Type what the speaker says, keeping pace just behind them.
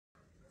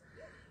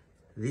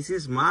This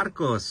is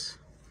Markus.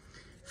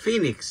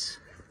 Phoenix.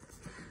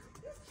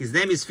 His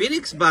name is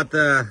Phoenix, but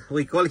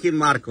we call him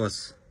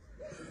Markus.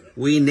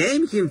 We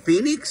named him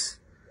Phoenix,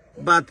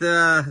 but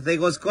they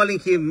was calling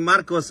him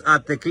Markus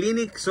at the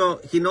clinic, so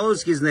he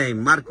knows his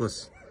name,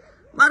 Markus.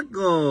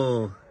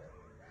 Marco.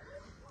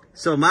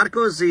 So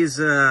Markus is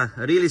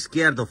really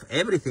scared of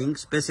everything,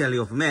 especially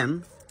of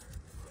men.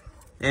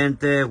 And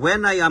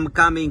when I am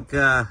coming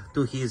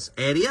to his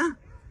area,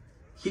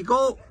 he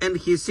go and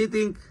he's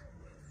sitting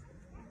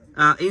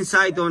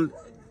inside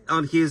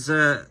on his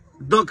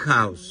dog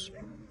house.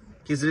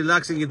 He's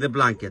relaxing in the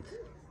blanket.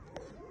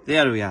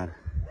 There we are.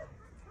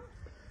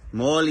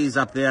 Molly is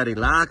up there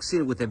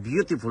relaxing with a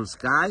beautiful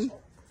sky.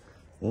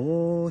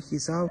 Oh,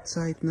 he's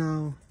outside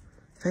now.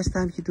 First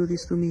time he do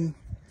this to me.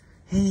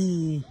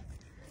 Hey,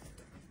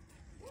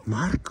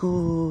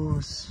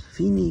 Markus,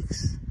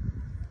 Phoenix.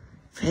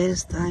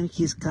 First time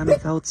he's coming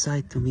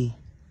outside to me.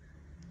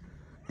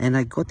 And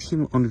I got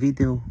him on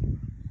video.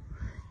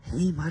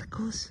 Hey,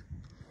 Markus.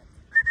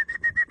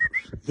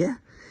 Yeah,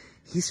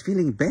 he's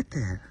feeling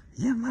better.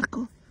 Yeah,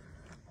 Marco.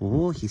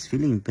 Oh, he's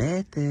feeling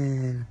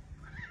better.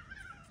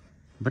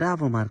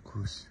 Bravo,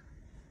 Markus.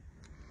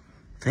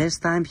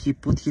 First time he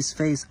put his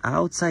face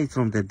outside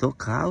from the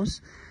dog house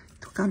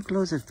to come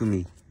closer to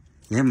me.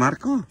 Yeah,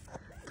 Marco?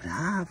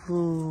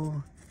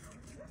 Bravo.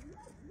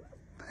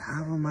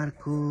 Bravo,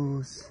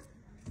 Markus.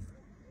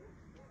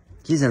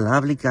 He's a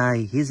lovely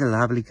guy. He's a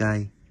lovely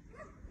guy.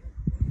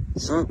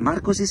 So,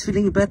 Markus is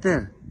feeling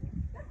better.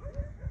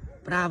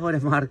 Bravo,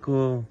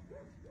 Marco.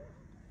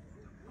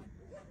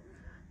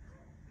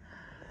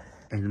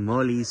 And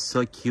Molly is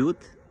so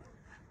cute.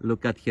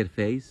 Look at her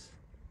face.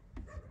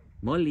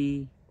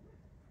 Molly.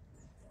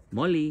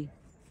 Molly.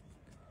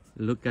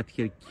 Look at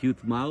her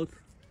cute mouth.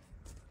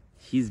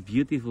 She's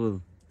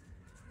beautiful.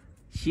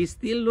 She's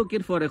still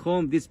looking for a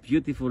home, this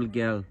beautiful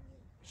girl.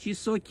 She's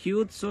so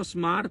cute, so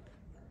smart.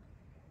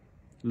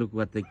 Look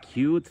what a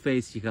cute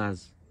face she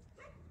has.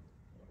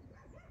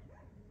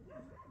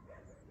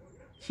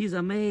 She's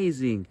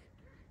amazing.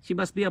 She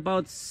must be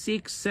about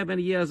 6, 7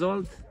 years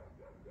old.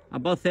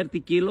 About 30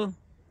 kilo.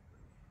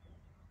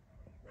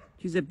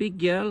 She's a big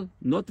girl,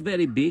 not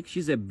very big.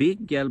 She's a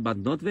big girl, but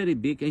not very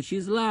big, and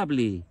she's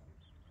lovely.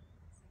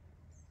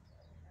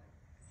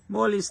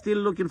 Molly's still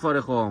looking for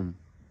a home.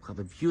 Have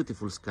a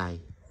beautiful sky.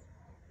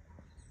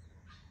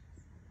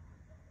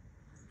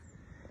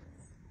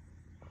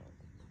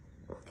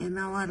 And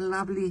our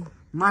lovely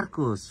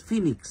Markus,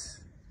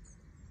 Phoenix.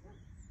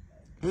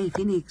 Hey,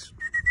 Phoenix.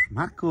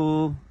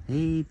 Marco.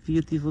 Hey,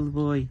 beautiful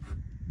boy.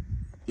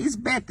 He's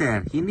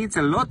better. He needs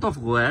a lot of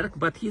work,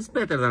 but he's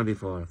better than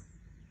before.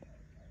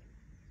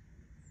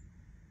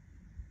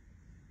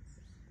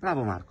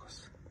 Bravo,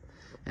 Markus.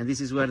 And this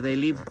is where they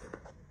live.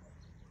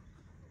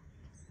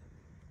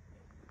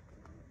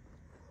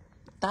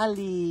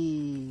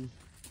 Tali.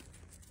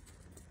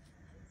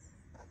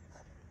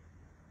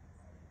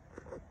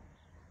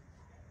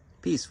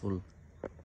 Peaceful.